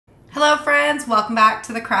Hello friends, welcome back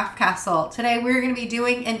to the Craft Castle. Today we're going to be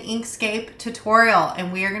doing an Inkscape tutorial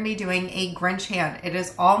and we are going to be doing a Grinch hand. It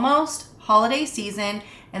is almost holiday season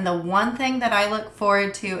and the one thing that I look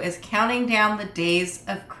forward to is counting down the days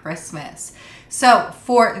of Christmas. So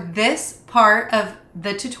for this part of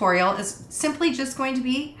the tutorial is simply just going to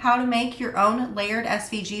be how to make your own layered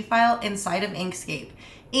SVG file inside of Inkscape.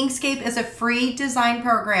 Inkscape is a free design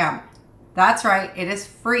program. That's right, it is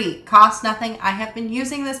free, costs nothing. I have been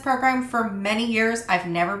using this program for many years. I've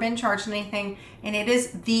never been charged anything, and it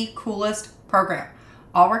is the coolest program.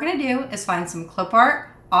 All we're gonna do is find some clip art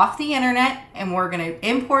off the internet, and we're gonna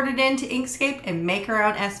import it into Inkscape and make our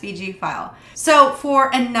own SVG file. So for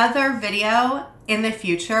another video in the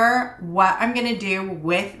future, what I'm gonna do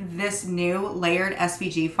with this new layered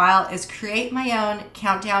SVG file is create my own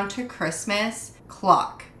countdown to Christmas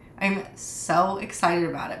clock. I'm so excited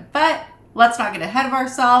about it, but let's not get ahead of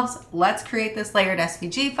ourselves. Let's create this layered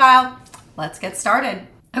SVG file. Let's get started.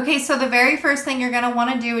 Okay, so the very first thing you're gonna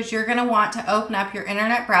wanna do is you're gonna want to open up your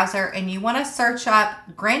internet browser and you wanna search up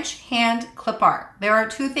Grinch hand clip art. There are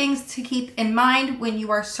two things to keep in mind when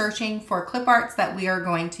you are searching for clip arts that we are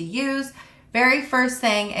going to use. Very first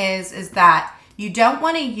thing is that you don't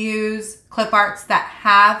wanna use clip arts that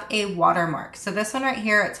have a watermark. So this one right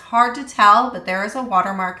here, it's hard to tell, but there is a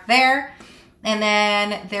watermark there. And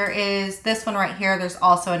then there is this one right here. There's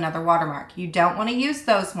also another watermark. You don't want to use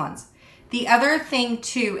those ones. The other thing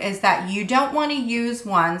too is that you don't want to use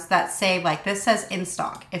ones that say, like this says in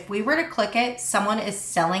stock. If we were to click it, someone is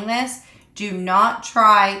selling this. Do not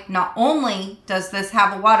try, not only does this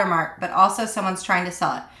have a watermark, but also someone's trying to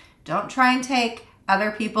sell it. Don't try and take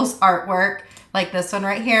other people's artwork like this one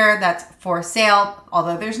right here that's for sale.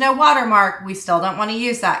 Although there's no watermark, we still don't want to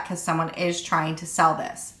use that because someone is trying to sell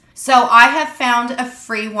this. So I have found a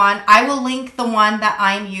free one. I will link the one that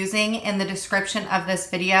I'm using in the description of this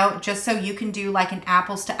video just so you can do like an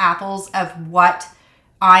apples to apples of what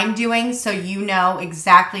I'm doing so you know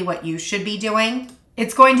exactly what you should be doing.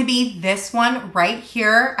 It's going to be this one right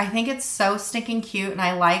here. I think it's so stinking cute and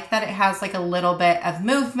I like that it has like a little bit of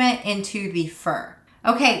movement into the fur.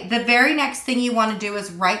 Okay, the very next thing you want to do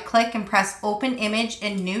is right click and press open image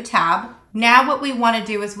in new tab. Now what we want to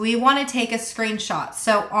do is we want to take a screenshot.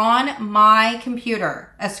 So on my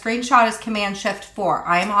computer, a screenshot is Command-Shift-4.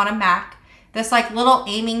 I am on a Mac. This like little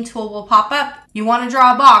aiming tool will pop up. You want to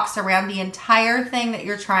draw a box around the entire thing that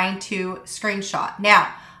you're trying to screenshot.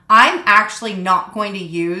 Now, I'm actually not going to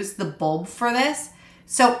use the bulb for this.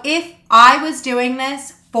 So if I was doing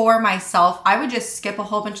this for myself, I would just skip a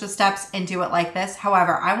whole bunch of steps and do it like this.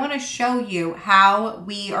 However, I want to show you how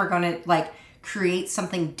we are going to like create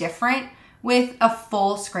something different with a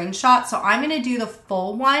full screenshot. So I'm going to do the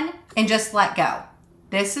full one and just let go.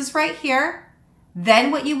 This is right here. Then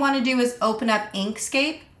what you want to do is open up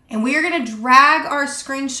Inkscape and we are going to drag our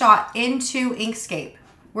screenshot into Inkscape.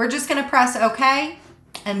 We're just going to press OK.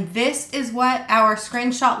 And this is what our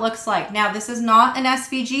screenshot looks like. Now, this is not an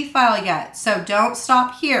SVG file yet, so don't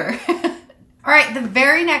stop here. All right, the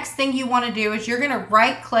very next thing you want to do is you're going to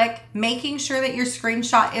right click, making sure that your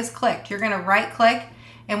screenshot is clicked. You're going to right click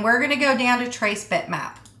and we're going to go down to trace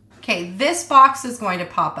bitmap. Okay, this box is going to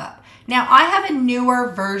pop up. Now, I have a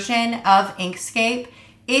newer version of Inkscape.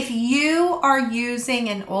 If you are using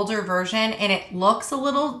an older version and it looks a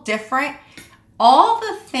little different, all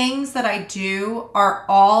the things that I do are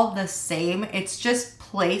all the same. It's just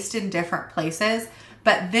placed in different places.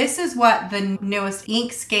 But this is what the newest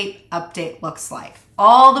Inkscape update looks like.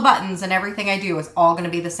 All the buttons and everything I do is all going to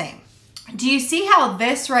be the same. Do you see how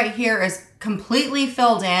this right here is completely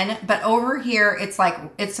filled in, but over here it's like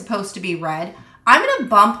it's supposed to be red? I'm going to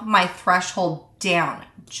bump my threshold down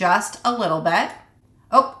just a little bit.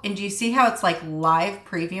 Oh, and do you see how it's like live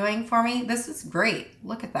previewing for me? This is great.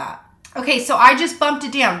 Look at that. Okay, so I just bumped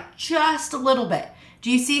it down just a little bit.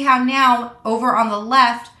 Do you see how now over on the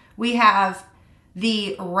left, we have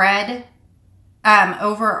the red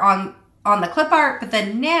over on the clip art, but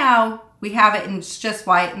then now we have it and it's just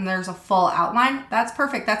white and there's a full outline. That's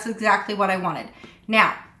perfect. That's exactly what I wanted.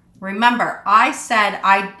 Now, remember, I said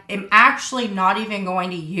I am actually not even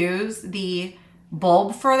going to use the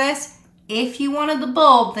bulb for this. If you wanted the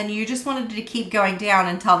bulb, then you just wanted to keep going down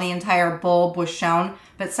until the entire bulb was shown.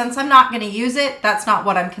 But since I'm not going to use it, that's not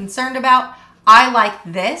what I'm concerned about. I like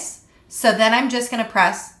this. So then I'm just going to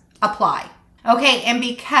press apply. Okay, and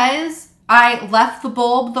because I left the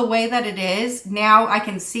bulb the way that it is, now I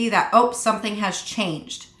can see that, oh, something has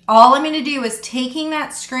changed. All I'm going to do is taking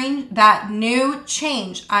that new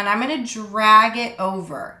change, and I'm going to drag it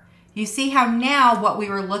over. You see how now what we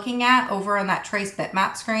were looking at over on that trace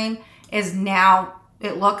bitmap screen is now,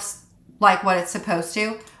 it looks like what it's supposed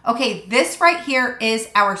to. Okay, this right here is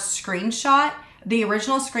our screenshot, the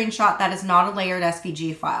original screenshot that is not a layered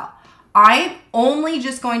SVG file. I'm only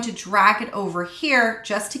just going to drag it over here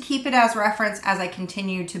just to keep it as reference as I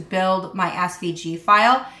continue to build my SVG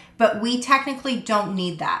file, but we technically don't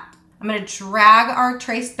need that. I'm gonna drag our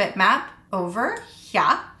trace bitmap over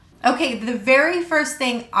here. Okay, the very first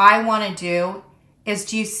thing I wanna do is,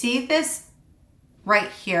 do you see this right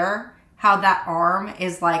here? How that arm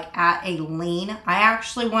is like at a lean? I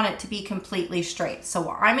actually want it to be completely straight. So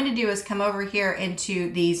what I'm gonna do is come over here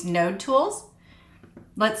into these node tools.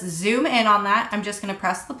 Let's zoom in on that. I'm just gonna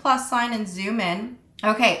press the plus sign and zoom in.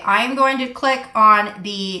 Okay, I'm going to click on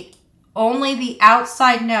only the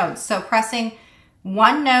outside nodes. So pressing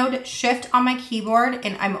one node, shift on my keyboard,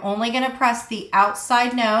 and I'm only gonna press the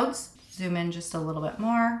outside nodes. Zoom in just a little bit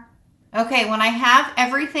more. Okay, when I have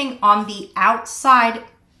everything on the outside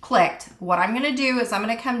clicked, what I'm gonna do is I'm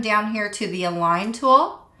gonna come down here to the align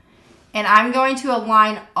tool, and I'm going to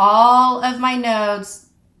align all of my nodes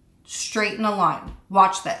straight in a line.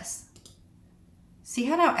 Watch this. See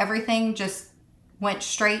how now everything just went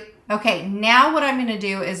straight? Okay, now what I'm gonna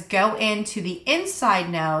do is go into the inside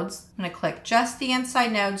nodes. I'm gonna click just the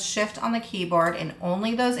inside nodes, shift on the keyboard, and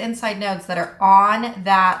only those inside nodes that are on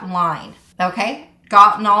that line. Okay,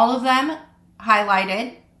 gotten all of them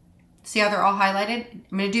highlighted. See how they're all highlighted?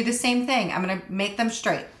 I'm gonna do the same thing. I'm gonna make them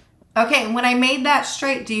straight. Okay, when I made that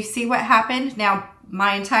straight, do you see what happened? Now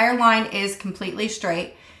my entire line is completely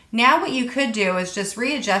straight. Now what you could do is just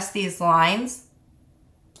readjust these lines.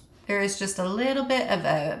 There is just a little bit of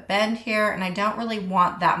a bend here, and I don't really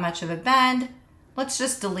want that much of a bend. Let's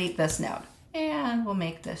just delete this node, and we'll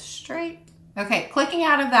make this straight. Okay, clicking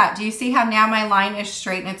out of that, do you see how now my line is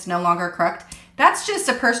straight and it's no longer crooked? That's just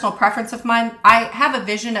a personal preference of mine. I have a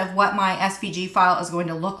vision of what my SVG file is going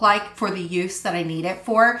to look like for the use that I need it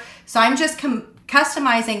for. So I'm just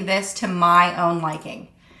customizing this to my own liking.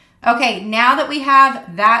 Okay, now that we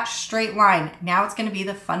have that straight line, now it's gonna be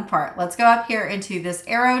the fun part. Let's go up here into this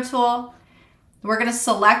arrow tool. We're gonna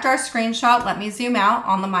select our screenshot. Let me zoom out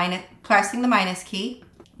on the pressing the minus key.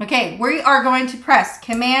 Okay, we are going to press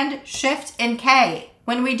Command, Shift, and K.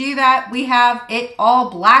 When we do that, we have it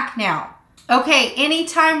all black now. Okay,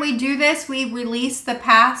 anytime we do this, we release the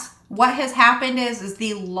paths. What has happened is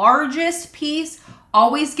the largest piece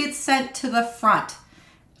always gets sent to the front.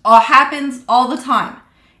 Happens all the time.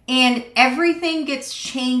 And everything gets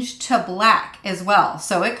changed to black as well.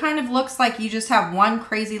 So it kind of looks like you just have one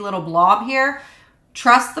crazy little blob here.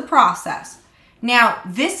 Trust the process. Now,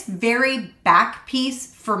 this very back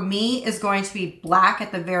piece for me is going to be black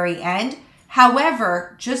at the very end.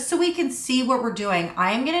 However, just so we can see what we're doing,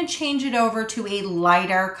 I am going to change it over to a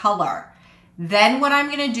lighter color. Then what I'm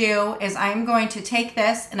going to do is I'm going to take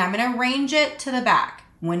this and I'm going to arrange it to the back.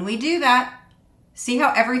 When we do that, see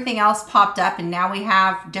how everything else popped up and now we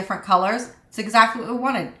have different colors? It's exactly what we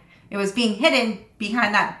wanted. It was being hidden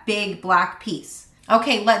behind that big black piece.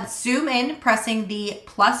 Okay, let's zoom in, pressing the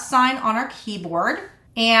plus sign on our keyboard.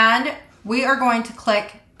 And we are going to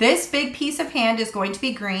click this big piece of hand is going to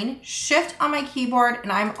be green. Shift on my keyboard,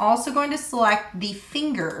 and I'm also going to select the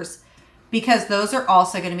fingers because those are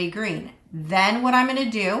also going to be green. Then what I'm going to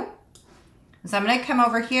do is I'm going to come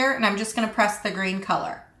over here and I'm just going to press the green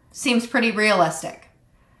color. Seems pretty realistic.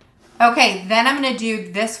 Okay, then I'm going to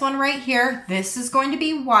do this one right here. This is going to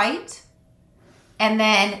be white. And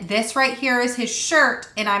then this right here is his shirt,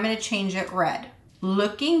 and I'm going to change it red.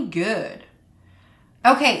 Looking good.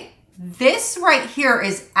 Okay. This right here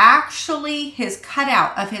is actually his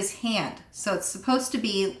cutout of his hand. So it's supposed to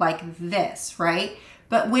be like this, right?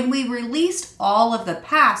 But when we released all of the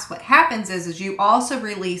paths, what happens is you also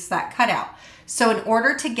release that cutout. So in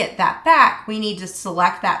order to get that back, we need to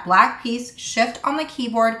select that black piece, shift on the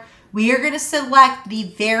keyboard. We are going to select the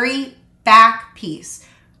very back piece.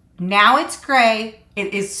 Now it's gray.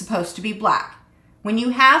 It is supposed to be black. When you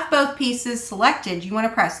have both pieces selected, you want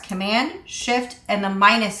to press Command, Shift, and the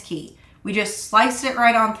minus key. We just sliced it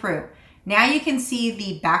right on through. Now you can see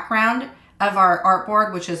the background of our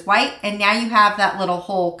artboard, which is white, and now you have that little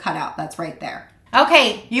hole cut out that's right there.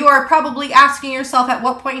 Okay, you are probably asking yourself at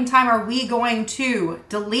what point in time are we going to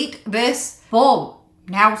delete this bulb?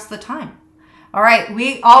 Now's the time. All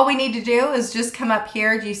right, all we need to do is just come up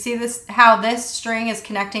here. Do you see this? How this string is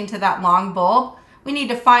connecting to that long bulb? We need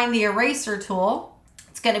to find the eraser tool.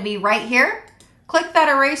 It's going to be right here. Click that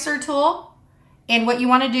eraser tool. And what you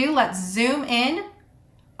want to do, let's zoom in.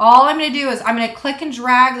 All I'm going to do is I'm going to click and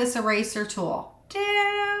drag this eraser tool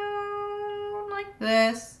down like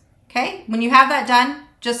this. Okay, when you have that done,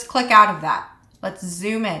 just click out of that. Let's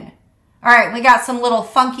zoom in. All right, we got some little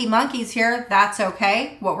funky monkeys here. That's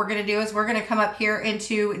okay. What we're gonna do is we're gonna come up here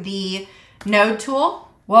into the node tool.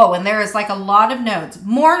 Whoa, and there is like a lot of nodes.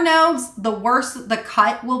 More nodes, the worse the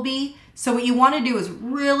cut will be. So what you wanna do is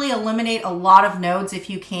really eliminate a lot of nodes if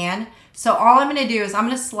you can. So all I'm gonna do is I'm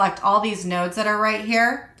gonna select all these nodes that are right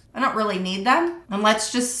here. I don't really need them. And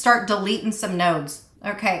let's just start deleting some nodes.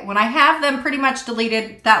 Okay, when I have them pretty much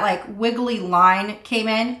deleted, that like wiggly line came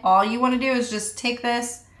in. All you wanna do is just take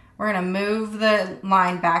this. We're gonna move the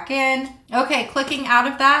line back in. Okay, clicking out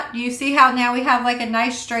of that, do you see how now we have like a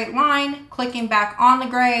nice straight line? Clicking back on the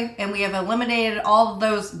gray, and we have eliminated all of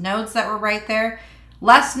those nodes that were right there.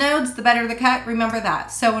 Less nodes, the better the cut, remember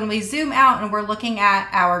that. So when we zoom out and we're looking at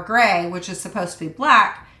our gray, which is supposed to be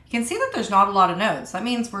black, you can see that there's not a lot of nodes. That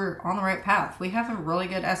means we're on the right path. We have a really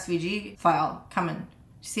good SVG file coming.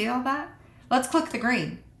 You see all that? Let's click the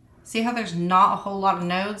green. See how there's not a whole lot of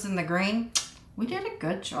nodes in the green? We did a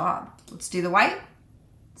good job. Let's do the white.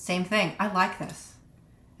 Same thing. I like this.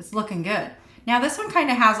 It's looking good. Now this one kind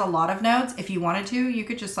of has a lot of nodes. If you wanted to, you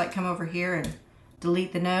could just like come over here and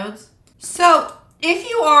delete the nodes. So if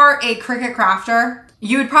you are a Cricut crafter,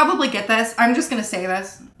 you would probably get this. I'm just gonna say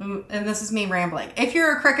this, and this is me rambling. If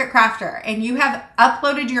you're a Cricut crafter and you have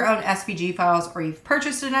uploaded your own SVG files or you've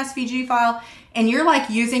purchased an SVG file and you're like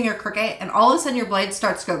using your Cricut and all of a sudden your blade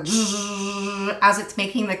starts to go as it's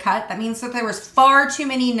making the cut, that means that there was far too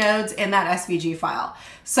many nodes in that SVG file.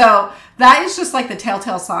 So that is just like the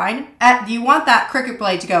telltale sign. You want that Cricut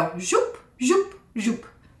blade to go zoop, zoop, zoop,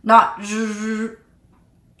 not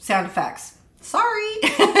sound effects. Sorry.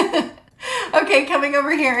 Okay, coming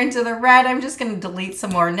over here into the red, I'm just gonna delete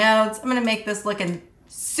some more nodes. I'm gonna make this looking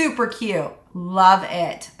super cute. Love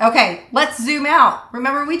it. Okay, let's zoom out.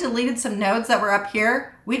 Remember we deleted some nodes that were up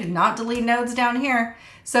here? We did not delete nodes down here.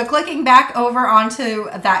 So clicking back over onto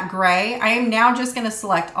that gray, I am now just gonna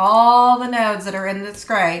select all the nodes that are in this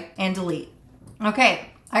gray and delete.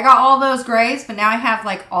 Okay, I got all those grays, but now I have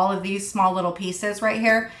like all of these small little pieces right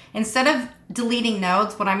here. Instead of deleting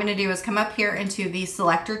nodes, what I'm gonna do is come up here into the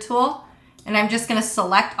selector tool, and I'm just gonna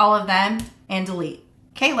select all of them and delete.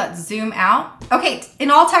 Okay, let's zoom out. Okay,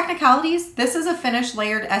 in all technicalities, this is a finished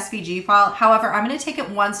layered SVG file. However, I'm gonna take it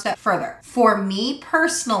one step further. For me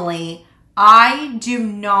personally, I do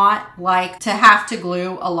not like to have to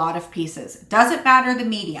glue a lot of pieces. It doesn't matter the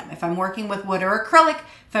medium. If I'm working with wood or acrylic,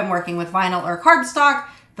 if I'm working with vinyl or cardstock,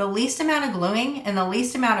 the least amount of gluing and the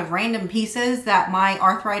least amount of random pieces that my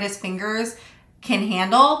arthritis fingers can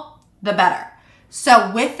handle, the better.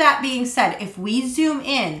 So with that being said, if we zoom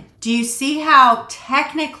in, do you see how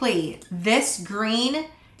technically this green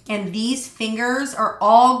and these fingers are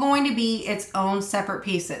all going to be its own separate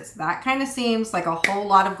pieces? That kind of seems like a whole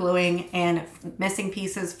lot of gluing and missing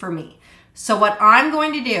pieces for me. So what I'm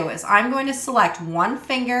going to do is I'm going to select one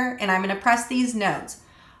finger and I'm going to press these nodes.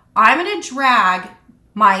 I'm going to drag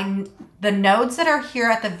the nodes that are here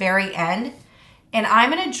at the very end, and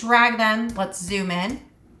I'm going to drag them, let's zoom in.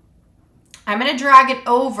 I'm going to drag it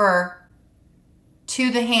over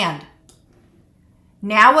to the hand.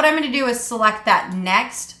 Now what I'm going to do is select that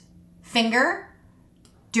next finger,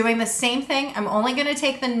 doing the same thing. I'm only going to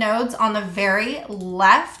take the nodes on the very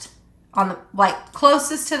left, on the like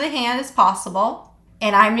closest to the hand as possible,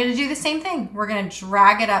 and I'm going to do the same thing. We're going to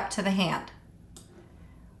drag it up to the hand.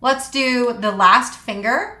 Let's do the last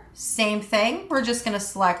finger, same thing. We're just going to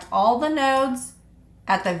select all the nodes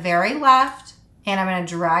at the very left, and I'm going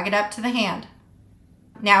to drag it up to the hand.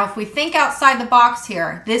 Now, if we think outside the box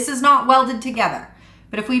here, this is not welded together.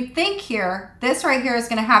 But if we think here, this right here is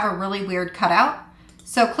going to have a really weird cutout.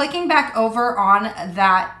 So clicking back over on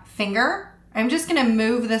that finger, I'm just going to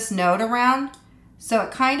move this node around so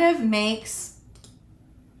it kind of makes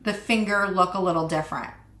the finger look a little different.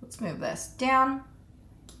 Let's move this down.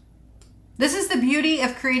 This is the beauty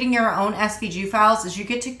of creating your own SVG files, is you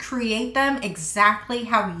get to create them exactly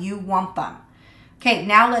how you want them. Okay,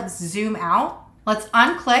 now let's zoom out. Let's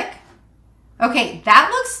unclick. Okay, that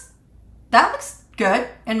looks good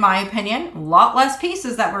in my opinion. A lot less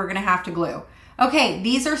pieces that we're gonna have to glue. Okay,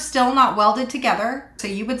 these are still not welded together, so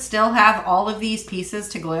you would still have all of these pieces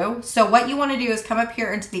to glue. So what you wanna do is come up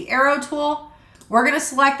here into the arrow tool. We're gonna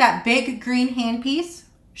select that big green hand piece,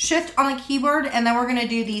 shift on the keyboard, and then we're gonna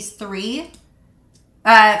do these three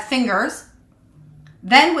fingers.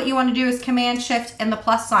 Then what you want to do is Command Shift and the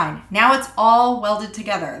plus sign. Now it's all welded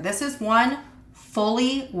together. This is one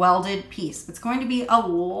fully welded piece. It's going to be a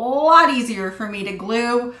lot easier for me to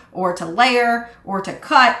glue or to layer or to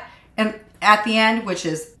cut and at the end, which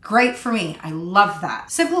is great for me. I love that.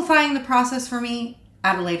 Simplifying the process for me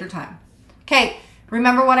at a later time. Okay,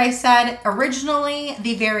 Remember what I said originally,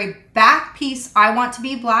 the very back piece I want to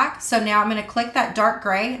be black. So now I'm gonna click that dark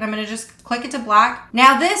gray and I'm gonna just click it to black.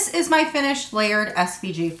 Now this is my finished layered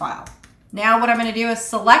SVG file. Now what I'm gonna do is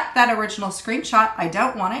select that original screenshot. I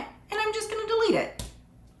don't want it, and I'm just gonna delete it.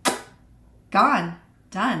 Gone,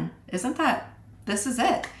 done. Isn't that, this is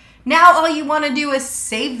it. Now all you wanna do is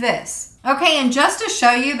save this. Okay, and just to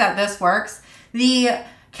show you that this works, the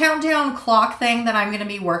countdown clock thing that I'm gonna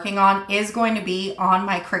be working on is going to be on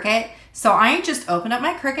my Cricut. So I just open up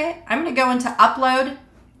my Cricut. I'm gonna go into upload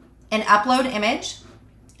and upload image,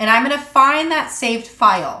 and I'm gonna find that saved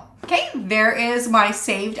file. Okay, there is my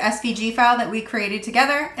saved SVG file that we created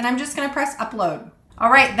together, and I'm just gonna press upload. All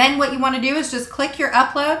right, then what you wanna do is just click your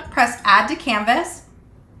upload, press add to canvas.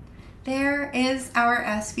 There is our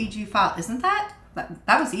SVG file. Isn't that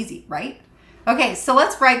was easy, right? Okay, so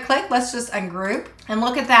let's right click, let's just ungroup, and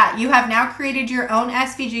look at that. You have now created your own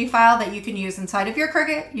SVG file that you can use inside of your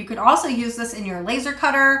Cricut. You could also use this in your laser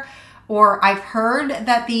cutter, or I've heard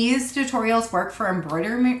that these tutorials work for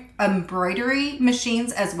embroidery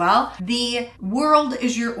machines as well. The world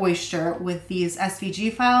is your oyster with these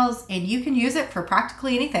SVG files, and you can use it for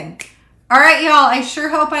practically anything. All right, y'all, I sure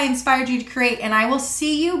hope I inspired you to create, and I will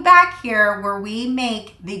see you back here where we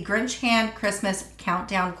make the Grinch hand Christmas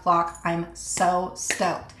countdown clock. I'm so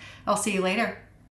stoked. I'll see you later.